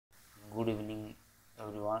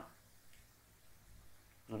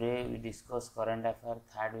Today we discuss current affair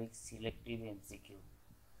third week selective MCQ.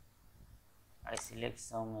 I select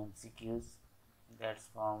some MCQs that's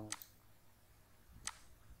from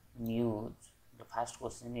news. The first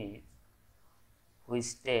question is, which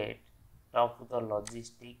state topped the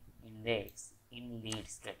logistic index in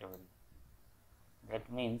Leeds category? That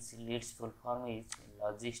means Leeds full form is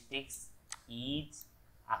logistics is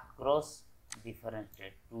across different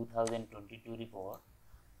states. 2022 report.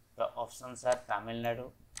 The options are Tamil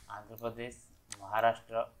Nadu, Andhra Pradesh,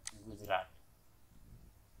 Maharashtra, Gujarat.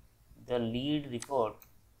 The lead report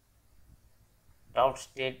top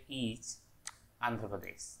state is Andhra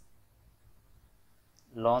Pradesh,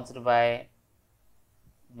 launched by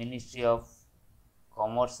Ministry of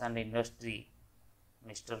Commerce and Industry,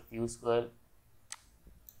 Mr. Piyush Goyal.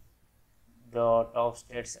 The top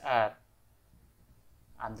states are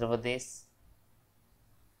Andhra Pradesh,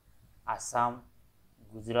 Assam,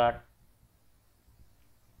 Gujarat.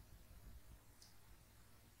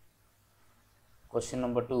 Question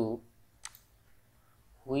number 2.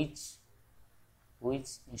 Which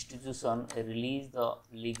institution released the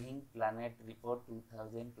Living Planet Report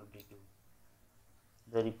 2022?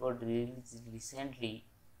 The report released recently.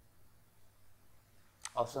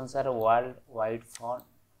 Options are World Wide Fund,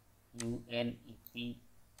 UNEP,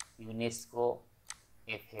 UNESCO,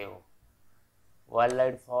 FAO. World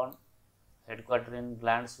Wide Fund, headquartered in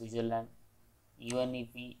Gland, Switzerland.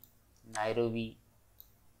 UNEP, Nairobi.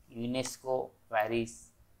 UNESCO,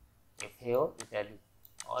 Paris. FAO, Italy.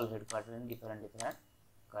 All headquartered in different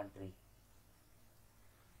countries.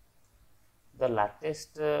 The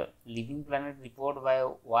latest Living Planet report by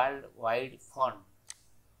World Wide Fund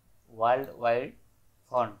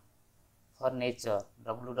for Nature,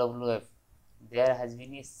 WWF, there has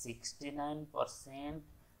been a 69%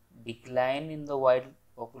 decline in the wild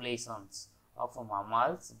populations of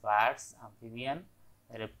mammals, birds, amphibian,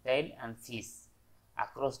 reptile and fish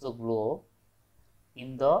across the globe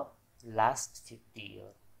in the last 50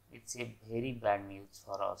 years. It's a very bad news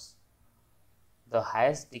for us. The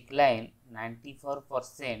highest decline,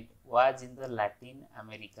 94%, was in the Latin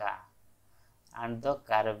America and the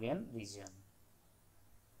Caribbean region.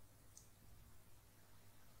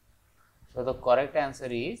 So the correct answer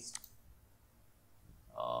is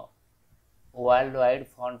Worldwide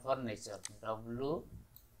Fund for Nature, WWF,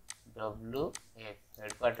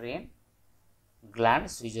 headquartered in Gland,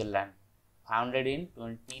 Switzerland, founded in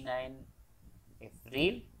 29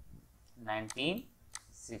 April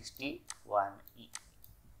 1961.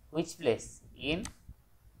 Which place? In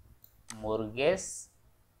Morges,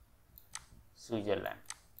 Switzerland.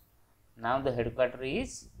 Now the headquarters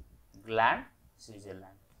is Gland,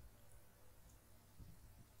 Switzerland.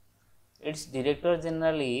 Its Director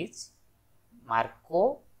General is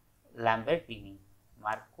Marco Lambertini.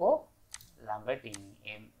 Marco Lambertini.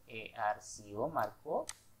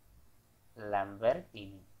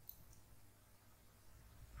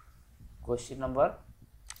 Question number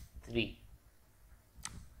 3.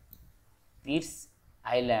 Pitts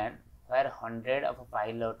Island, where hundreds of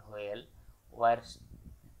pilot whales were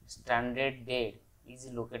stranded dead, is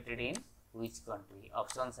located in which country?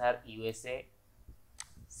 Options are USA,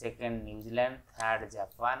 second New Zealand, third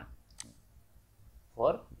Japan,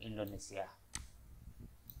 fourth Indonesia.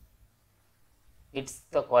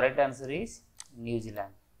 The correct answer is New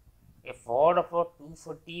Zealand. A pod of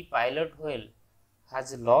 240 pilot whale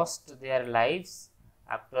has lost their lives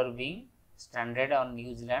after being stranded on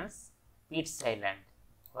New Zealand's Pitts Island.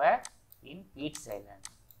 Where? In Pitts Island,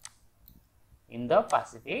 in the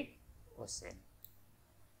Pacific Ocean.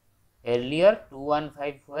 Earlier,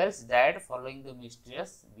 215 whales died following the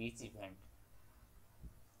mysterious beach event.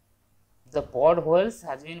 The pod whales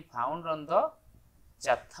has been found on the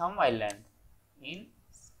Chatham Island in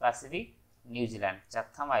Pacific New Zealand.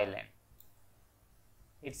 Chatham Island.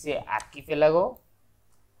 It's a archipelago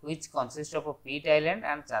which consists of a Pitt Island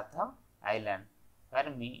and Chatham Island, where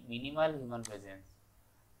minimal human presence,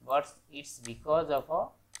 but it's because of a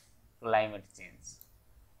climate change.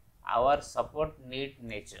 Our support need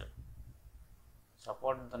nature.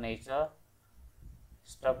 Support the nature,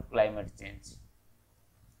 stop climate change.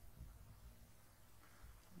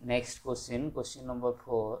 Next question, question number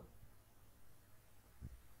 4.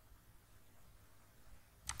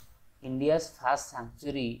 India's first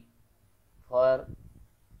sanctuary for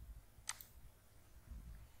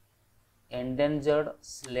endangered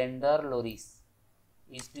slender lories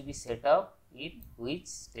is to be set up in which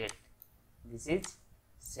state? This is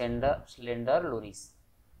slender lories.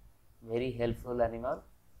 Very helpful animal.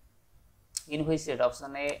 In which state?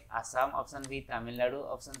 Option A Assam, option B Tamil Nadu,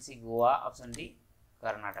 option C Goa, option D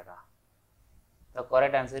Karnataka. The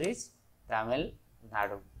correct answer is Tamil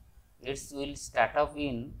Nadu. It will start up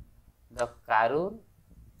in the Karur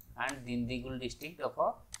and Dindigul district of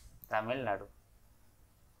Tamil Nadu.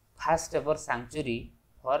 First ever sanctuary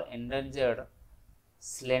for endangered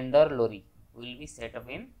slender lorry will be set up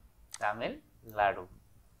in Tamil Nadu.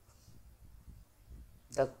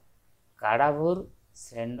 The Kadavur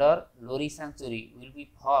slender lorry sanctuary will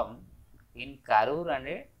be formed in Karur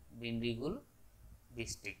and Dindigul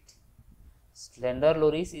district. Slender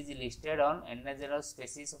loris is listed on endangered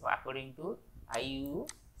species according to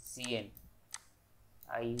IUCN.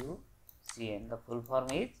 IUCN. The full form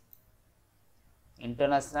is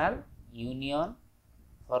International Union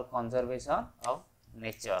for Conservation of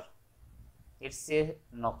Nature. It's a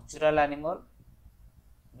nocturnal animal,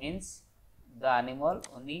 means the animal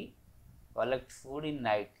only collect food in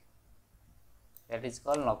night. That is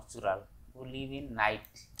called nocturnal, who live in night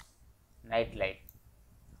life.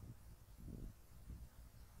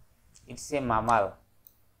 It's a mammal.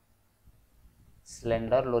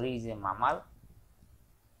 Slender lorry is a mammal.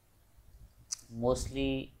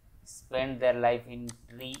 Mostly spend their life in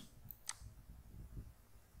tree,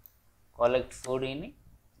 collect food in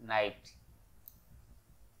night.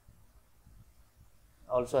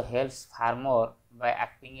 Also helps farmer by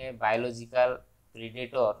acting a biological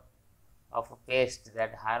predator of a pest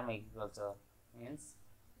that harm agriculture. Means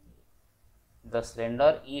the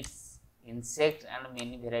slender eats insect and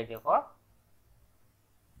many variety of a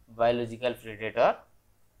biological predator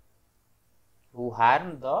who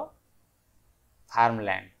harm the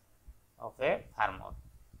farmland of a farmer.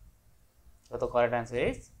 So the correct answer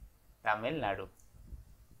is Tamil Nadu.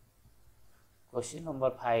 Question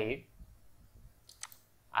number 5.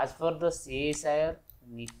 As per the CSIR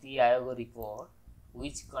Niti Aayog report,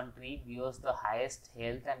 which country bears the highest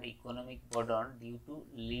health and economic burden due to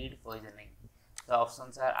lead poisoning? The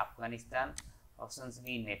options are Afghanistan, options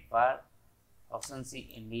B Nepal, option C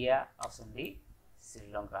India, option D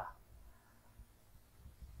Sri Lanka.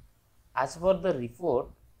 As per the report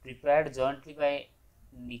prepared jointly by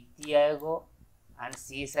Niti Aayog and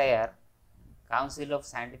CSIR, Council of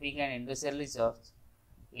Scientific and Industrial Research,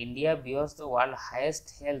 India bears the world's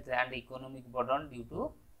highest health and economic burden due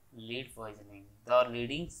to lead poisoning. The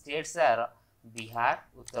leading states are Bihar,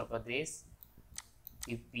 Uttar Pradesh,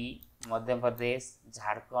 UP, Madhya Pradesh,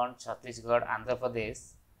 Jharkhand, Chhattisgarh, Andhra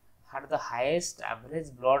Pradesh had the highest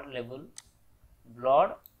average blood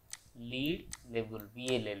lead level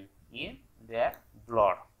BLL in their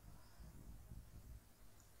blood.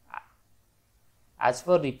 As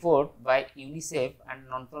per report by UNICEF and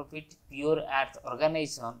non-profit Pure Earth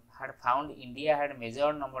organization had found India had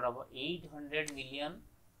measured number of 800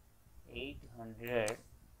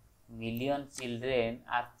 million children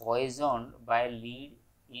are poisoned by lead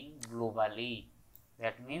in globally.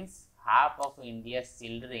 That means half of India's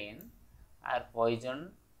children are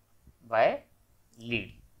poisoned by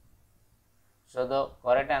lead. So the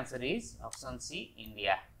correct answer is option C,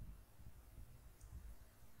 India.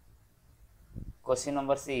 Question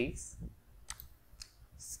number 6.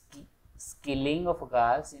 Skilling of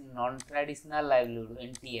girls in non-traditional livelihood,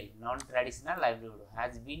 NTL, non-traditional livelihood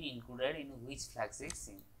has been included in which flagship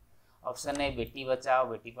scheme? Option A Beti Bachao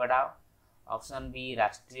Beti Padhao, option B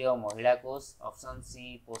Rashtriya Mahila Kosh, option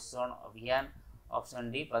C Poshan Abhiyan,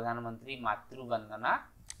 option D Pradhan Mantri Matru Bandhana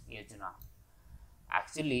Yojana.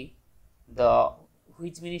 Actually, the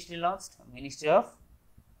which ministry launched? Ministry of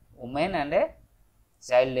Women and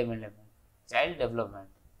Child Development.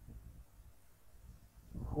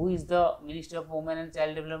 Who is the Minister of Women and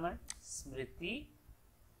Child Development? Smriti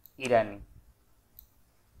Irani.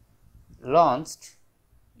 Launched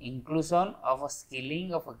inclusion of a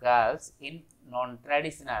skilling of girls in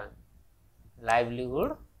non-traditional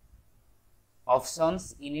livelihood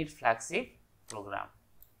options in its flagship program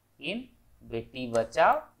in Beti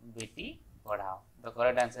Bachao Beti Padhao. The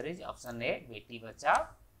correct answer is option A Beti Bachao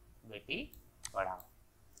Beti Padhao.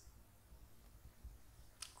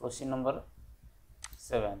 Question number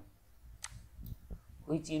 7.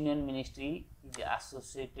 Which union ministry is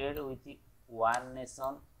associated with the One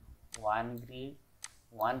Nation, One Grid,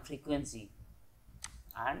 One Frequency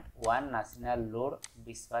and One National Load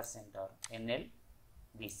Dispatch Center,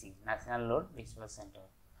 NLDC, National Load Dispatch Center?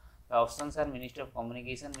 The options are Ministry of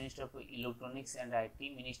Communication, Ministry of Electronics and IT,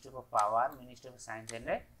 Ministry of Power, Ministry of Science and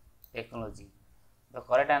Technology. The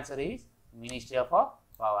correct answer is Ministry of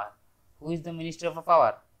Power. Who is the Ministry of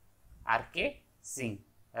Power? R.K. Singh.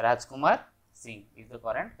 Rajkumar Singh is the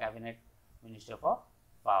current Cabinet Minister of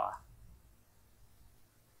Power.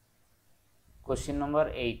 Question number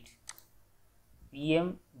 8.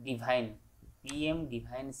 PM Divine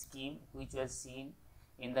scheme, which was seen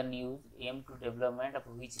in the news aim to development of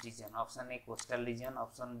which region? Option A coastal region,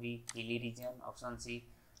 option B hilly region, option C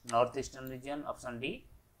northeastern region, option D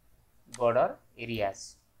border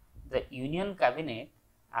areas. The Union Cabinet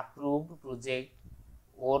approved project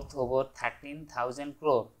worth over 13,000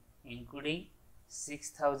 crore, including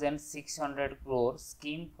 6,600 crore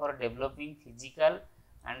scheme for developing physical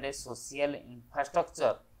and a social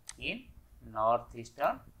infrastructure in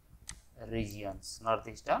northeastern regions.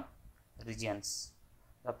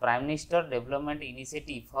 The Prime Minister Development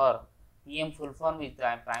Initiative for PM full form is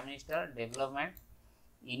the Prime Minister Development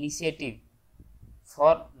Initiative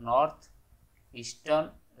for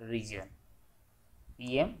Northeastern Region,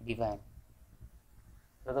 PM Divine.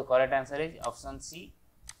 So the correct answer is option C,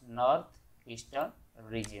 Northeastern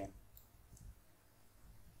Region.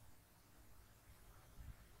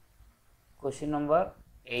 Question number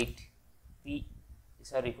 8.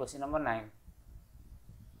 Question number 9.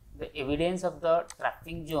 The evidence of the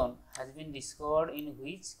trapping zone has been discovered in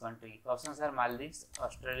which country? Options are Maldives,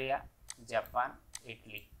 Australia, Japan,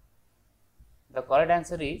 Italy. The correct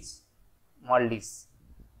answer is Maldives.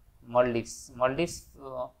 Maldives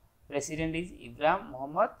president is Ibrahim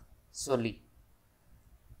Mohammed Soli.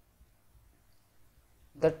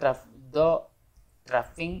 The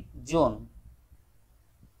trapping zone,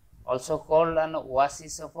 also called an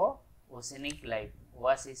oasis of oceanic life.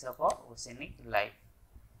 Oasis of oceanic life.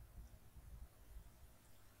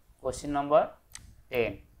 Question number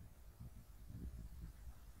 10.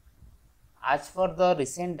 As for the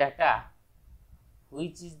recent data,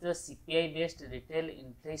 which is the CPI based retail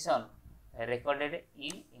inflation recorded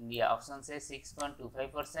in India? Option A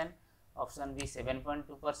 6.25%, option B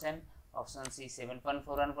 7.2%, option C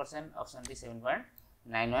 7.41%, option D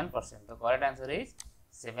 7.91%. The correct answer is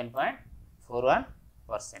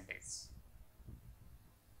 7.41%.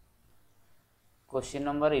 Question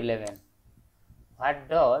number 11. What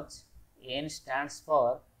does N stands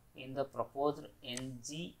for in the proposed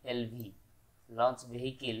NGLV launch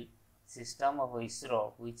vehicle system of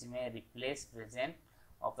ISRO, which may replace present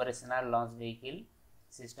operational launch vehicle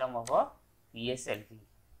system of a PSLV?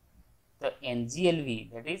 The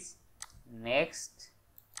NGLV, that is next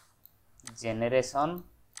generation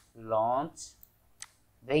launch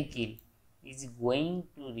vehicle, is going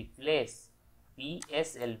to replace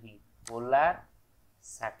PSLV, Polar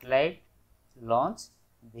Satellite Launch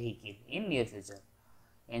Vehicle, in near future.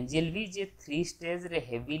 NGLV is a 3-stage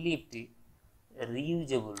heavy lift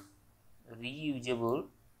reusable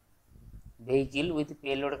vehicle with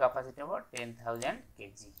payload capacity of 10,000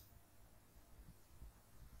 kg.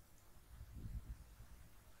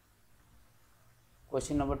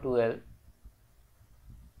 Question number 12.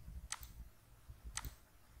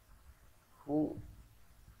 Who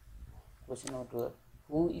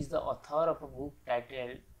is the author of a book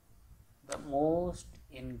titled The Most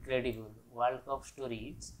Incredible World Cup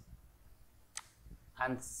Stories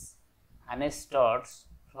and Anecdotes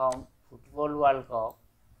from Football World Cup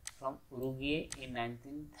from Uruguay in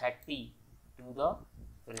 1930 to the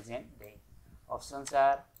present day? Options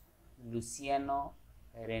are Luciano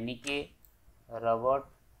Renique, Robert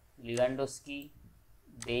Lewandowski,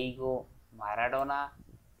 Diego Maradona,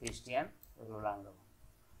 Cristiano Ronaldo.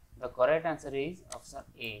 The correct answer is option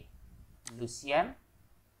A, Lucian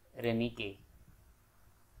Renique.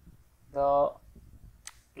 The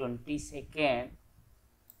 22nd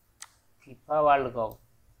FIFA World Cup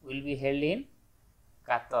will be held in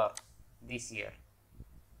Qatar this year.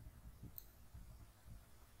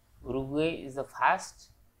 Uruguay is the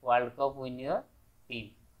first World Cup winner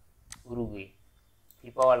team. Uruguay.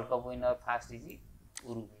 FIFA World Cup winner first is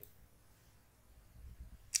Uruguay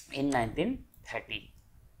in 1930.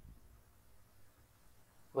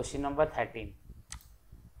 Question number 13.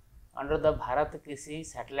 Under the Bharat Krishi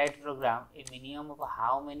satellite program, a minimum of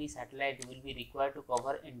how many satellites will be required to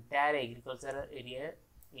cover entire agricultural area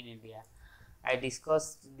in India? I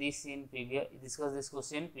discussed this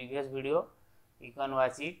question previous video. You can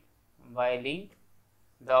watch it by link.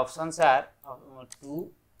 The options are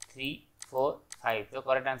 2, 3, 4, 5. The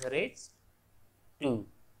correct answer is 2.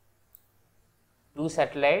 2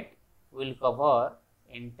 satellites will cover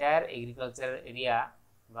entire agricultural area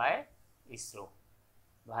by ISRO,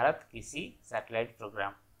 Bharat Krishi Satellite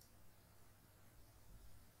Program.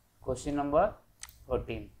 Question number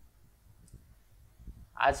 14.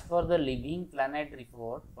 As per the Living Planet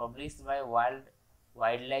report published by World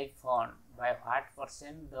Wildlife Fund, by what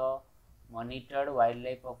 % the monitored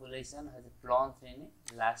wildlife population has plunged in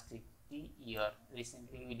last 50 years?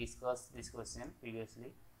 Recently we discussed this question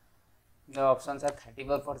previously. The options are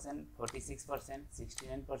 34%, 46%,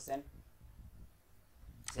 69%,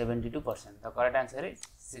 72%. The correct answer is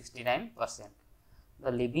 69%.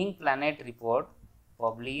 The Living Planet report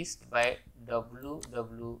published by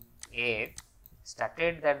WWF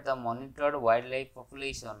stated that the monitored wildlife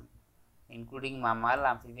population, including mammal,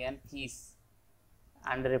 amphibian, fish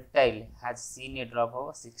and reptile, has seen a drop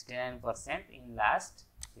of 69% in last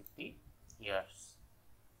 50 years.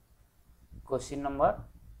 Question number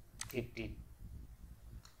 15.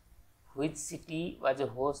 Which city was a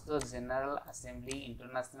host of General Assembly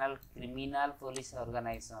International Criminal Police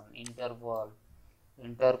Organization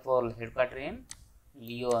Interpol headquarters in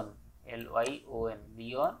Lyon, Lyon,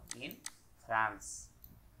 Lyon in France.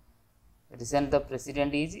 Recent the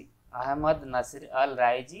president is Ahmad Nasir Al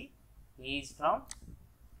Raiji. He is from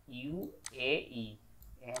UAE.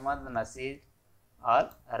 Ahmad Nasir Al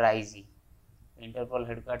Raiji. Interpol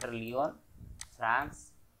headquarters Lyon,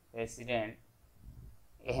 France. President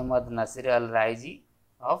Ahmad Nasir Al Raiji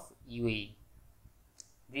of UAE.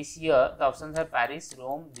 This year the options are Paris,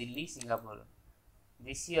 Rome, Delhi, Singapore.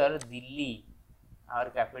 This year Delhi, our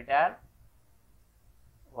capital,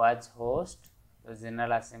 was host the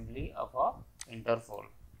General Assembly of Interpol.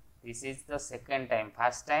 This is the second time.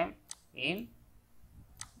 First time in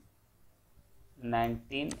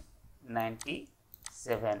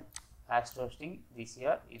 1997. First hosting this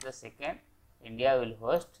year is the second. India will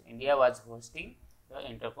host. India was hosting the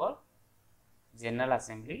Interpol General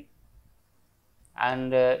Assembly,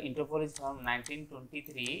 and Interpol is from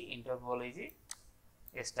 1923. Interpol is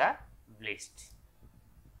established.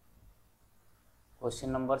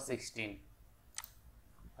 Question number 16.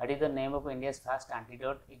 What is the name of India's first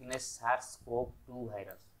antidote against SARS-CoV-2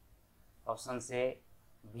 virus? Options A,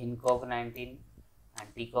 VinCoV-19,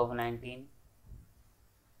 Anti-Cov-19,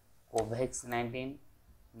 Covax-19,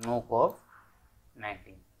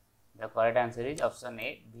 No-Cov-19. The correct answer is option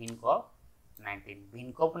A, VinCoV-19.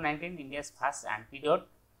 VinCoV-19, India's first antidote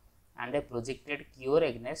and a projected cure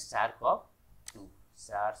against SARS-CoV-2.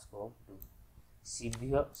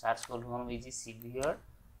 Severe SARS-CoV-1 is severe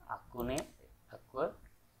acute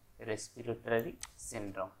respiratory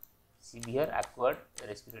syndrome. Severe acquired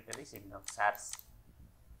respiratory syndrome, SARS.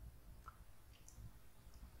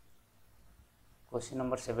 Question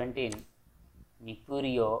number 17.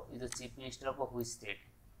 Nipurio is the Chief Minister of which state?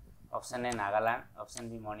 Option A, Nagaland. Option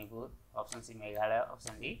B, Manipur. Option C, Meghalaya.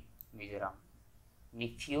 Option D, Mizoram.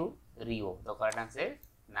 Nipurio. The correct answer is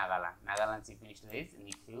Nagaland. Nagaland Chief Minister is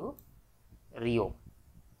Nipurio.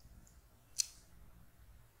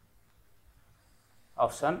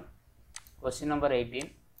 Question number 18.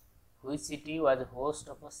 Which city was the host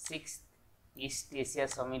of a 6th East Asia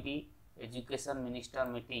Summit Education Minister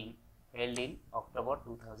meeting held in October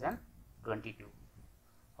 2022?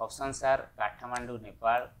 Options are Kathmandu,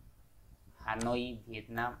 Nepal; Hanoi,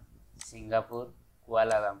 Vietnam; Singapore;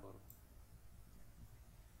 Kuala Lumpur.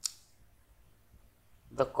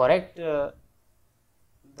 The correct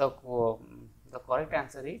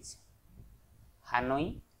answer is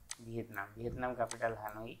Hanoi, Vietnam. Vietnam capital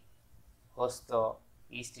Hanoi hosts the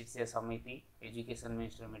East Asia Summit Education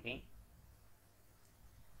Minister meeting,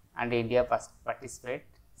 and India participate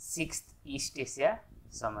 6th East Asia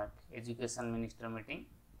Summit Education Minister meeting,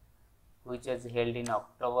 which was held in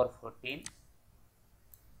October 14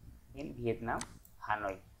 in Vietnam,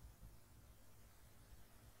 Hanoi.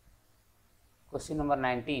 Question number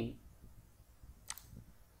 19.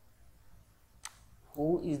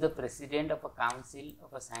 Who is the President of a Council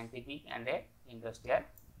of a Scientific and a Industrial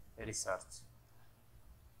Research?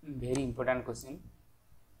 Very important question.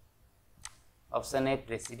 Option A,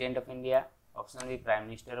 President of India. Option B, Prime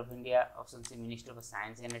Minister of India. Option C, Minister of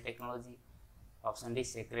Science and Technology. Option D,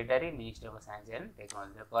 Secretary, Minister of Science and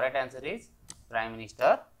Technology. The correct answer is Prime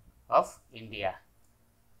Minister of India.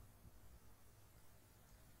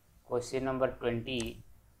 Question number 20.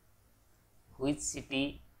 Which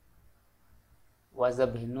city was the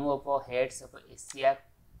venue of heads of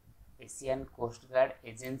Asian Coast Guard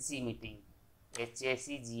Agency meeting,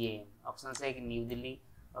 HACGAM? Option A, New Delhi.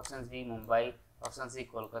 Option B, Mumbai. Option C,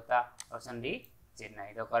 Kolkata. Option D,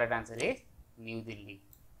 Chennai. The correct answer is New Delhi.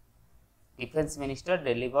 Defense Minister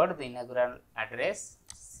delivered the inaugural address.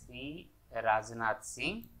 Sri Rajnath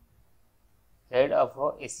Singh, head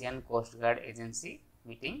of Asian Coast Guard Agency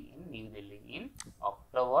meeting in New Delhi in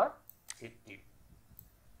October 15.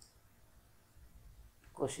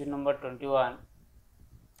 Question number 21.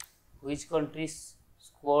 Which countries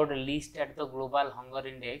scored least at the Global Hunger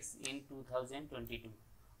Index in 2022?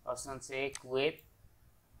 Option A, Kuwait.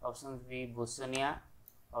 Option B, Bosnia.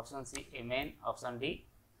 Option C, Yemen. Option D,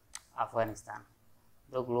 Afghanistan.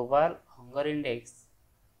 The Global Hunger Index,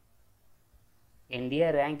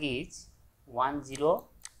 India rank is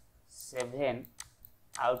 107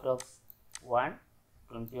 out of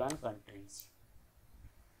 121 countries.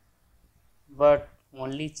 but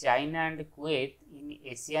only China and Kuwait in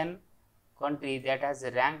Asian country that has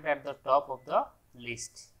ranked at the top of the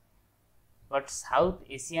list. But South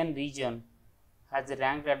Asian region has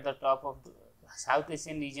ranked at the top of the South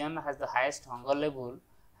Asian region has the highest hunger level,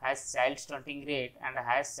 has child stunting rate and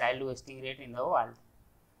highest child wasting rate in the world.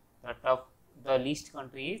 The least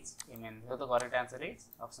country is Yemen. So the correct answer is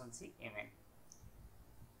option C, Yemen.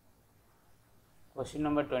 Question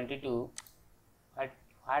number 22.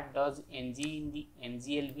 What does NG in the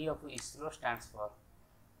NGLV of ISRO stands for?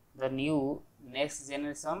 The new next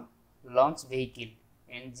generation launch vehicle,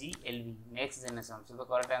 NGLV, next generation. So the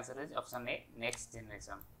correct answer is option A, next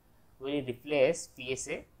generation. Will replace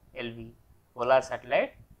PSA-LV, Polar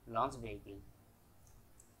Satellite Launch Vehicle.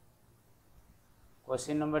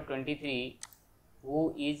 Question number 23.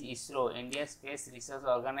 Who is ISRO, India Space Research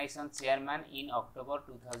Organization chairman in October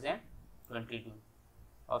 2022?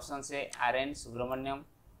 Option A, R.N. Subramaniam.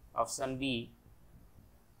 Option B,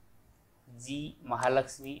 G.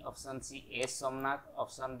 Mahalakshmi. Option C, S. Somnath.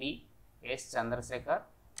 Option D, S. Chandrasekhar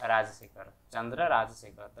Rajsekhar. Chandra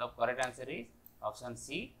Rajsekhar. The correct answer is option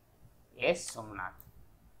C, S. Somnath.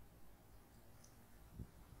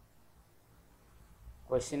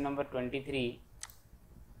 Question number 23.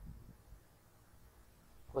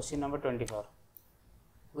 Question number 24.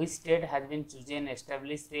 Which state has been chosen to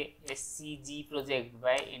establish the SCG project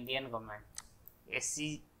by Indian government?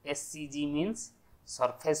 SCG means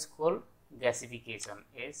surface coal gasification.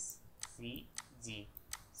 SCG,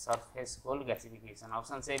 surface coal gasification.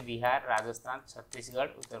 Option A, Bihar, Rajasthan,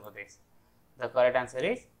 Chhattisgarh, Uttar Pradesh. The correct answer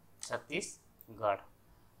is Chhattisgarh.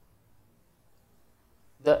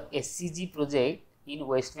 The SCG project in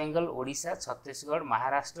West Bengal, Odisha, Chhattisgarh,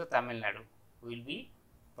 Maharashtra, Tamil Nadu will be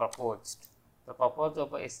proposed. The purpose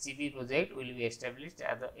of a SCG project will be established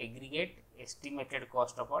at the aggregate estimated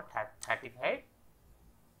cost of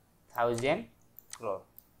 35,000 crore.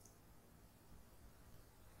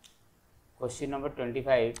 Question number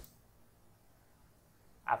 25.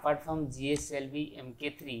 Apart from GSLV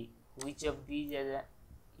Mk3, which of these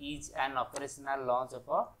is an operational launch of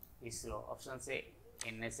a ISRO? Option A,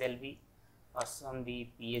 NSLV. Option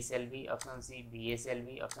B, PSLV. Option C,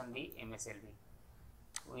 BSLV. Option D, MSLV.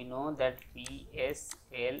 We know that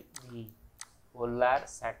PSLV, Polar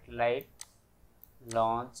Satellite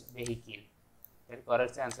Launch Vehicle. The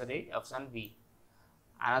correct answer is option B.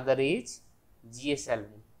 Another is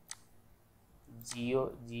GSLV.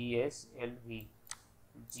 GSLV,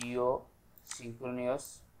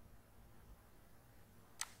 Geosynchronous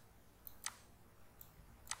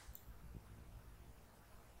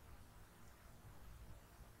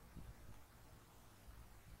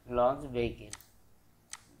Launch Vehicle.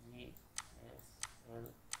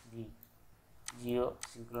 GSLV,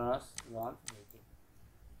 Geosynchronous Launch Vehicle.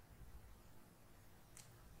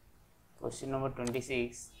 Question number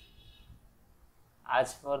 26.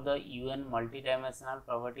 As per the UN Multidimensional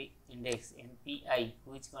Poverty Index (MPI),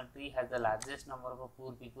 which country has the largest number of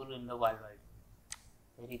poor people in the worldwide?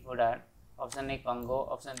 Very important. Option A, Congo.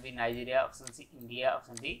 Option B, Nigeria. Option C, India.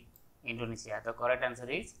 Option D, Indonesia. The correct answer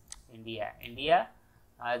is India. India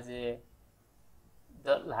has the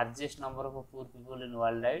largest number of poor people in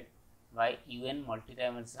worldwide by UN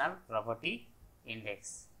Multidimensional Poverty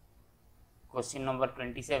Index. Question number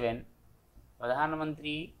 27.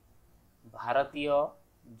 प्रधानमंत्री भारतीय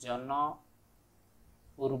जन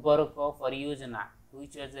उर्वरक परियोजना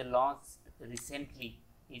which was launched recently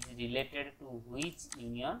is related to which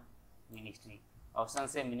union ministry? Option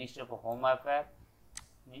A, Ministry of Home Affairs.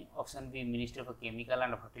 Option B, Ministry of Chemical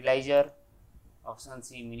and Fertilizer. Option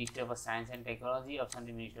C, Ministry of Science and Technology. Option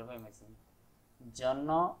D, Ministry of MSc. जन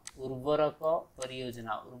उर्वरक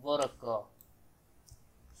परियोजना, उर्वरक.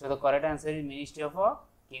 So the correct answer is Ministry of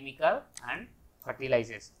Chemical and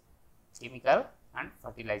Fertilizers. Chemical and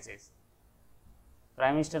Fertilizers.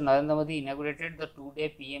 Prime Minister Narendra Modi inaugurated the 2-day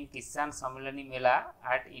PM Kisan Sammelani Mela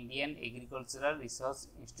at Indian Agricultural Research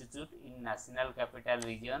Institute in National Capital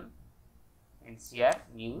Region, NCR,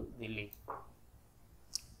 New Delhi.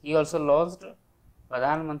 He also launched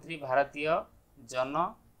Pradhan Mantri Bharatiya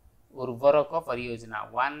Jana Urvaraka Pariyojana,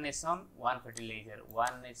 One Nation, One Fertilizer.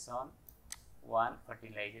 One Nation, One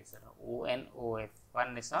Fertilizer. ONOF.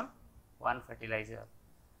 One Nation, One Fertilizer.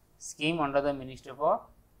 Scheme under the Ministry of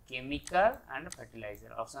Chemical and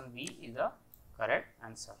Fertilizer. Option B is the correct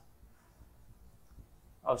answer.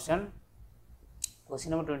 Question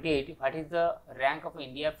number 28. What is the rank of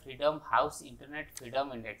India Freedom House Internet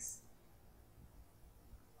Freedom Index?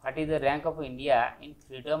 What is the rank of India in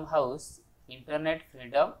Freedom House Internet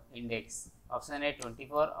Freedom Index? Option A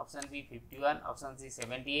 24, option B 51, option C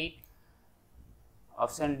 78,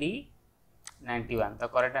 option D 91. The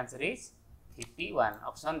correct answer is 51.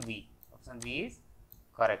 Option B. Option B is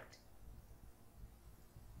correct.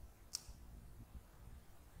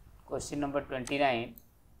 Question number 29.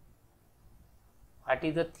 What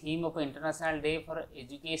is the theme of International Day for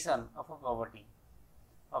Education of Poverty?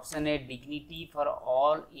 Option A, dignity for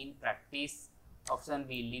all in practice. Option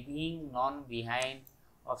B, leaving none behind.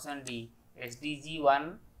 Option D, SDG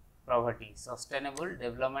 1 poverty, Sustainable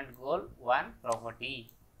Development Goal 1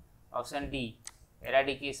 poverty. Option D,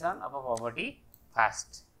 eradication of poverty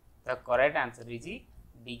first. The correct answer is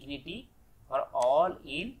dignity for all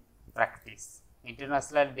in practice.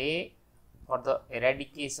 International Day for the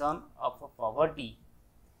eradication of poverty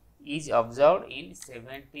is observed in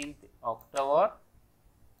 17th October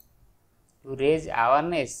to raise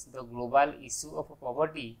awareness the global issue of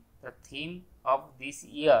poverty. The theme of this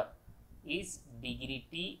year is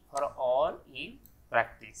dignity for all in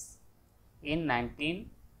practice. In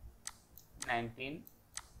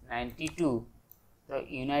 1992, the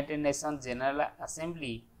United Nations General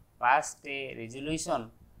Assembly passed a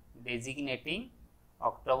resolution designating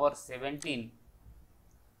October 17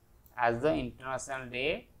 as the International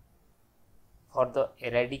Day for the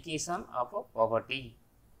eradication of poverty.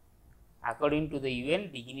 According to the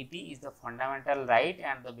UN, dignity is the fundamental right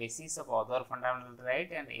and the basis of other fundamental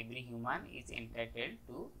right, and every human is entitled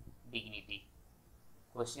to dignity.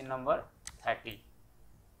 Question number 30.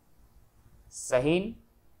 Sahin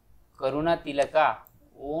Karuna Tilaka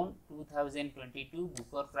won 2022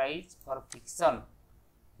 Booker Prize for Fiction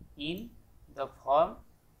in the form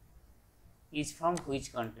is from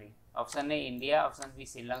which country? Option A, India. Option B,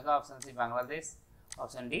 Sri Lanka. Option C, Bangladesh.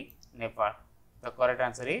 Option D, Nepal. The correct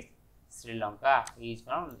answer is Sri Lanka. He is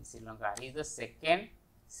from Sri Lanka. He is the second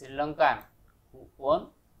Sri Lankan who won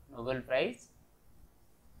Nobel Prize,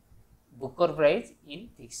 Booker Prize in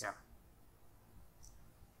Fiction.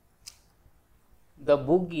 The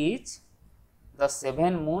book is The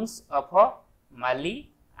Seven Moons of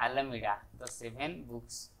Mali Alameda. The Seven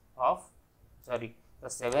Moons of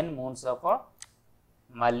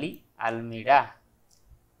Mali Alameda.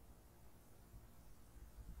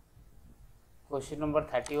 Question number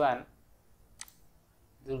 31.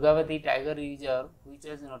 Durgavati Tiger Reserve, which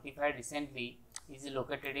was notified recently, is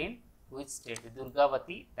located in which state?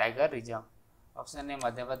 Durgavati Tiger Reserve. Option A,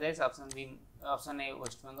 Madhya Pradesh. Option A,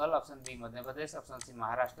 West Bengal. Option B, Madhya Pradesh. Option C,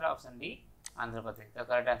 Maharashtra. Option D, Andhra Pradesh. The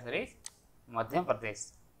correct answer is Madhya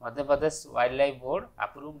Pradesh. Madhya Pradesh Wildlife Board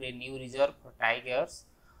approved a new reserve for tigers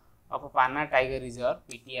of Panna Tiger Reserve,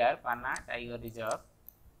 PTR, Panna Tiger Reserve,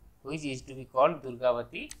 which is to be called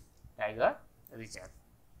Durgavati Tiger Reserve.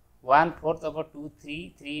 1/4 of a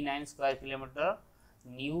 2339 square kilometer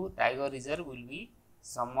new tiger reserve will be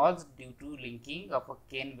submerged due to linking of a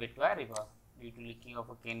Ken Betwa river.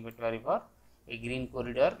 A green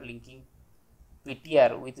corridor linking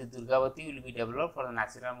PTR with Durgavati will be developed for the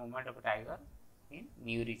natural movement of a tiger in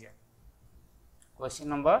new reserve. Question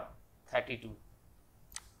number 32.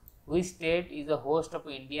 Which state is the host of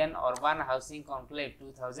Indian Urban Housing Conclave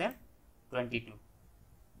 2022?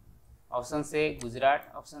 Option A,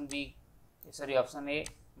 Gujarat. Option A,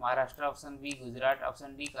 Maharashtra. Option B, Gujarat.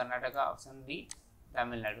 Option D, Karnataka. Option D,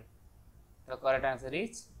 Tamil Nadu. The correct answer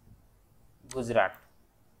is Gujarat.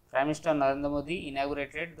 Prime Minister Narendra Modi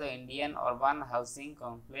inaugurated the Indian Urban Housing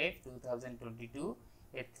Conclave 2022,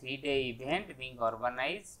 a 3-day event being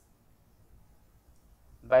organized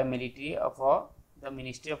by Ministry of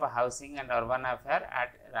Housing and Urban Affairs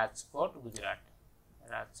at Rajkot,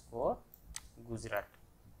 Gujarat.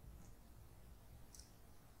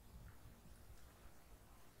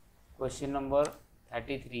 Question number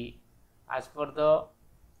 33. As per the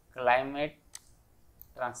Climate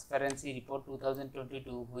Transparency Report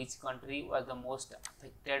 2022, which country was the most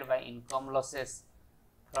affected by income losses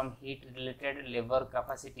from heat-related labor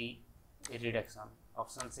capacity reduction?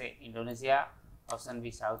 Option A, Indonesia. Option B,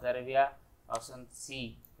 Saudi Arabia. Option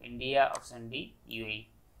C, India. Option D, UAE.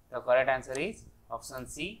 The correct answer is option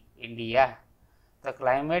C, India. The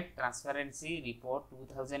Climate Transparency Report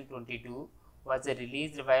 2022 was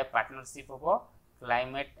released by a partnership of a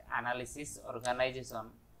climate analysis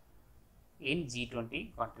organization in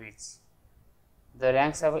G20 countries. The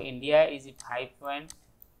ranks of India is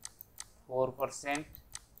 5.4%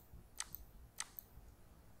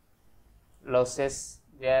 losses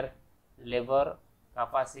their labor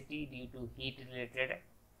capacity due to heat related.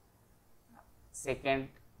 Second,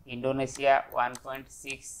 Indonesia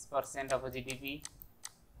 1.6% of GDP.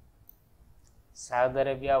 Saudi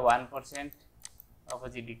Arabia 1% of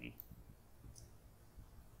GDP.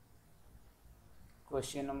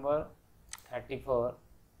 Question number 34.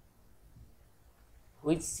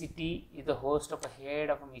 Which city is the host of a head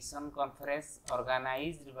of a mission conference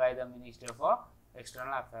organized by the Ministry of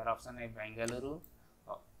External Affairs? Option A Bengaluru,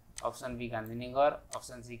 option B Gandhinagar,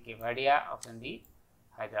 option C Kevadia, option D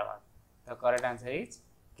Hyderabad. The correct answer is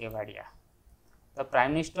Kevadia. The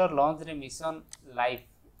Prime Minister launched a mission LIFE,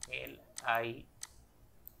 LIFE,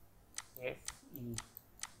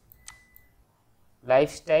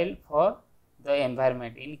 lifestyle for the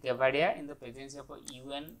environment in Kevadia in the presence of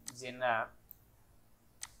UN General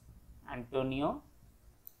Antonio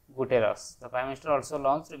Guterres. The Prime Minister also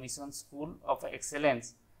launched a mission school of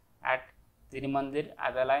excellence at Tirumandir,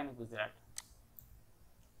 Adala in Gujarat.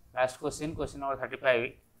 Last question, question number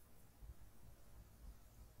 35.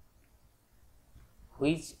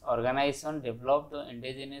 Which organization developed the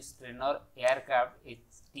indigenous trainer aircraft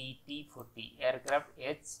HTT-40? Aircraft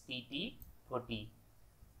HTT-40.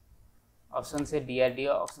 Option C DRDO,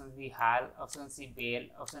 option B HAL, option C BEL,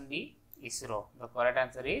 option D ISRO. The correct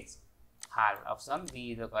answer is HAL. Option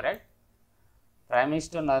B is the correct. Prime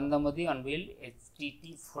Minister Narendra Modi unveiled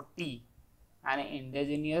HTT-40, an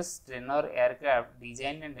indigenous trainer aircraft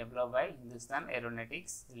designed and developed by Hindustan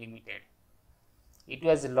Aeronautics Limited. It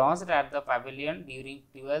was launched at the pavilion during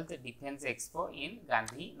 12th Defence Expo in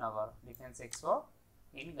Gandhinagar. Defence Expo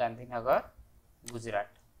in Gandhinagar, Gujarat.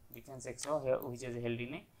 Defence Expo which is held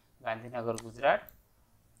in Gandhinagar, Gujarat.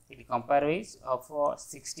 It comprises of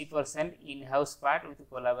 60% in-house part with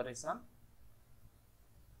collaboration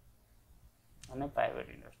on a private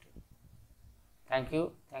industry. Thank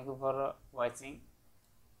you for watching.